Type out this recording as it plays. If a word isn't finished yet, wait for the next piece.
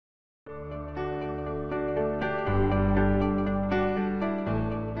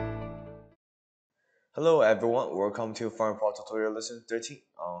Hello everyone, welcome to FineReport tutorial lesson 13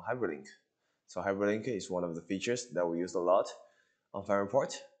 on Hyperlink. So Hyperlink is one of the features that we use a lot on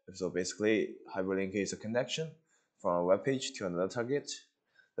FineReport. So basically, Hyperlink is a connection from a web page to another target.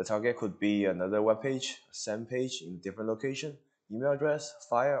 The target could be another web page, same page in different location, email address,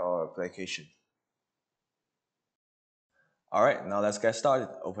 file, or application. Alright, now let's get started.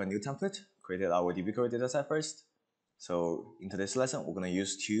 Open a new template, create our DB query dataset first. So in today's lesson, we're going to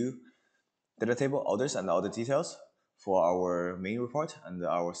use two data table orders and other details for our main report and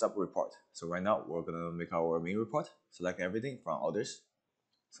our sub report. So right now we're going to make our main report, select everything from orders.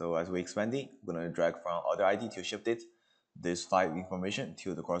 So as we're expanding, we're going to drag from order ID to shift it this 5 information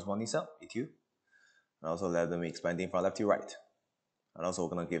to the corresponding cell, E2. And also let them expanding from left to right. And also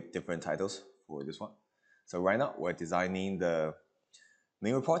we're going to give different titles for this one. So right now we're designing the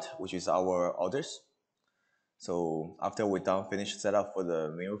main report, which is our orders. So after we're done finished setup for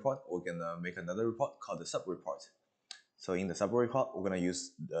the main report, we're gonna make another report called the sub report. So in the sub report, we're gonna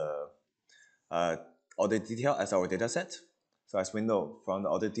use the order detail as our data set. So as we know, from the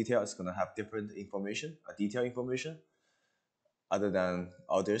order detail, it's gonna have different information, detailed information, other than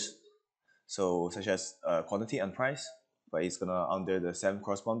orders. So such as quantity and price, but it's gonna under the same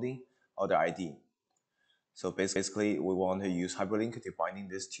corresponding order ID. So basically, we want to use Hyperlink to binding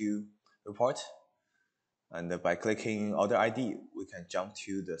these two reports. And by clicking order ID, we can jump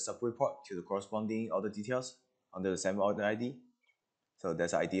to the sub-report to the corresponding order details under the same order ID. So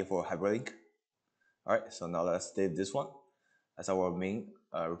that's the idea for Hyperlink. Alright, so now let's save this one as our main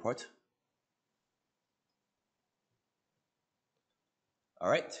report.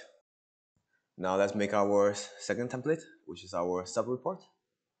 Alright, now let's make our second template, which is our sub-report.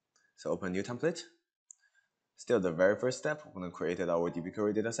 So open new template. Still the very first step, we're going to create our DB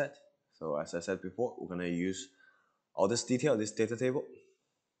query dataset. So as I said before, we're going to use all this detail, this data table.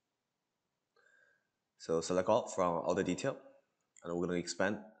 So select all from order detail, and we're going to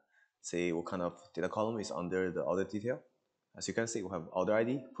expand, say what kind of data column is under the order detail. As you can see, we have order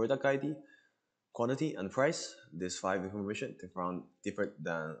ID, product ID, quantity, and price. These 5 information different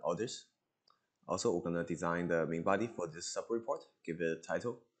than orders. Also, we're going to design the main body for this sub-report, give it a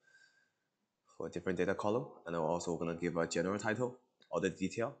title for a different data column, and also we're going to give a general title, order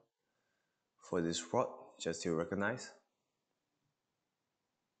detail for this report, just to recognize.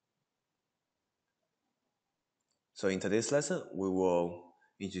 So in today's lesson, we will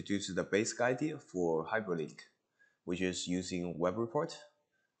introduce the basic idea for Hyperlink, which is using web report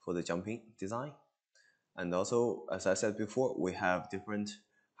for the jumping design. And also, as I said before, we have different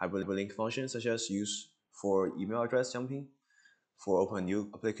Hyperlink functions such as use for email address jumping, for open new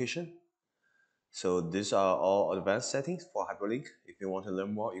application. So these are all advanced settings for Hyperlink. If you want to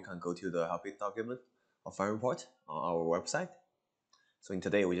learn more, you can go to the Help Document of FineReport on our website. So in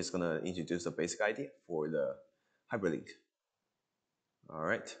today, we're just going to introduce the basic idea for the Hyperlink.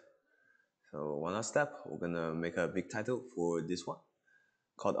 Alright, so one last step, we're going to make a big title for this one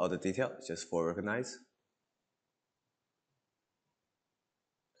called order detail, just for recognize.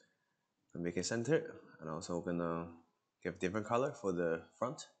 Make it center, and also we're going to give different color for the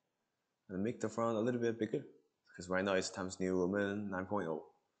front and make the front a little bit bigger because right now it's Times New Roman 9.0.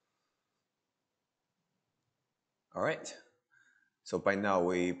 Alright, so by now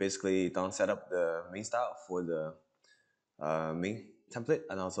we basically done set up the main style for the main template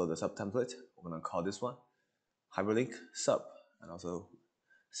and also the sub template. We're going to call this one Hyperlink sub and also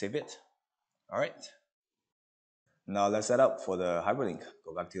save it. Alright, now let's set up for the Hyperlink.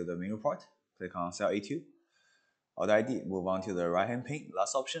 Go back to the main report, click on cell A2, order ID, move on to the right hand pane.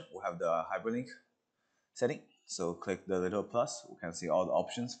 Last option, we have the Hyperlink setting. So click the little plus, we can see all the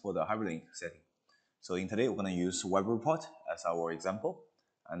options for the Hyperlink setting. So in today, we're going to use web report as our example.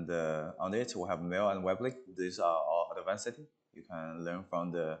 And on it, we have mail and web link. These are all advanced settings. You can learn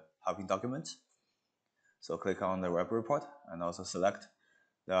from the helping document. So click on the web report and also select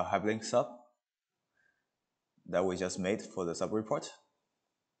the Hyperlink sub that we just made for the sub report.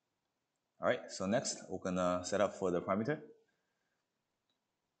 Alright, so next we're gonna set up for the parameter.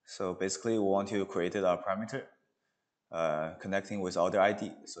 So basically we want to create a parameter connecting with order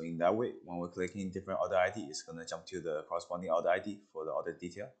ID. So in that way, when we're clicking different order ID, it's gonna jump to the corresponding order ID for the order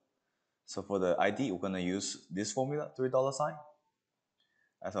detail. So for the ID, we're gonna use this formula, $3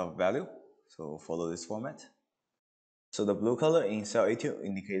 as our value. So follow this format. So the blue color in cell A2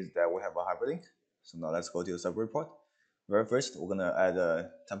 indicates that we have a hyperlink. So now let's go to the sub report. Very first, we're gonna add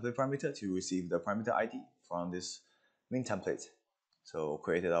a template parameter to receive the parameter ID from this main template. So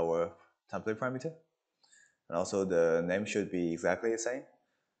created our template parameter. And also the name should be exactly the same.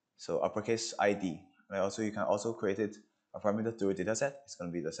 So uppercase ID. And also you can also create a parameter through a dataset. It's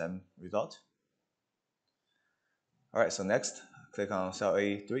gonna be the same result. Alright, so next, click on cell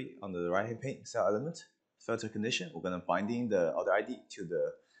A3 on the right hand pane, cell element, filter condition. We're going to binding the order ID to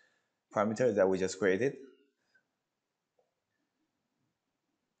the parameter that we just created.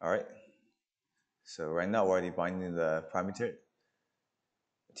 Alright, so right now we're already binding the parameter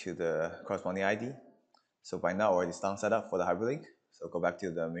to the corresponding ID. So by now already done setup for the hyperlink. So go back to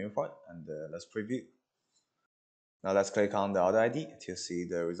the main report and let's preview. Now let's click on the order ID to see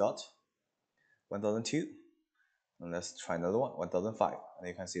the result. 1002. And let's try another one, 1005. And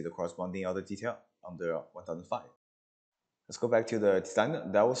you can see the corresponding order detail under 1005. Let's go back to the designer.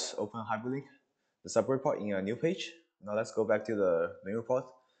 That was open hyperlink, the subreport in a new page. Now let's go back to the main report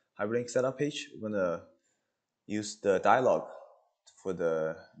hyperlink setup page. We're gonna use the dialog for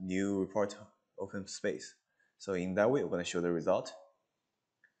the new report open space. So in that way, we're gonna show the result.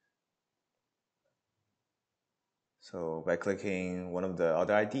 So by clicking one of the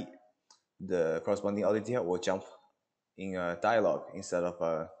order ID, the corresponding order detail will jump in a dialog instead of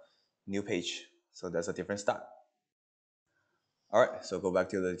a new page. So that's a different style. Alright, so go back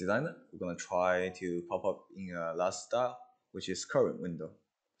to the designer. We're gonna try to pop up in a last style, which is current window.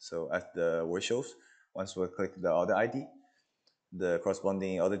 So as the word shows, once we click the order ID, the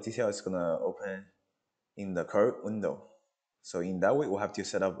corresponding order detail is gonna open in the current window. So in that way, we'll have to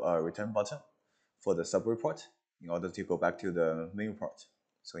set up a return button for the sub report in order to go back to the main report.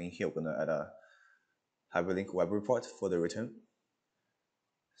 So in here, we're gonna add a hyperlink web report for the return.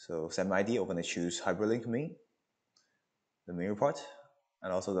 So same ID, we're gonna choose hyperlink main, the main report,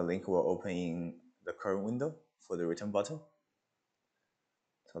 and also the link will open in the current window for the return button.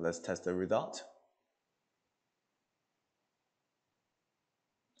 So let's test the result.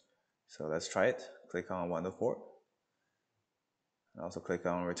 So let's try it. Click on 104 and also click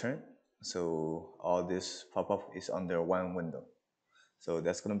on return. So all this pop-up is under one window. So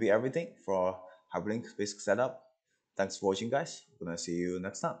that's gonna be everything for Hyperlink basic setup. Thanks for watching, guys. We're gonna see you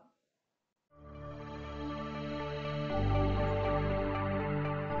next time.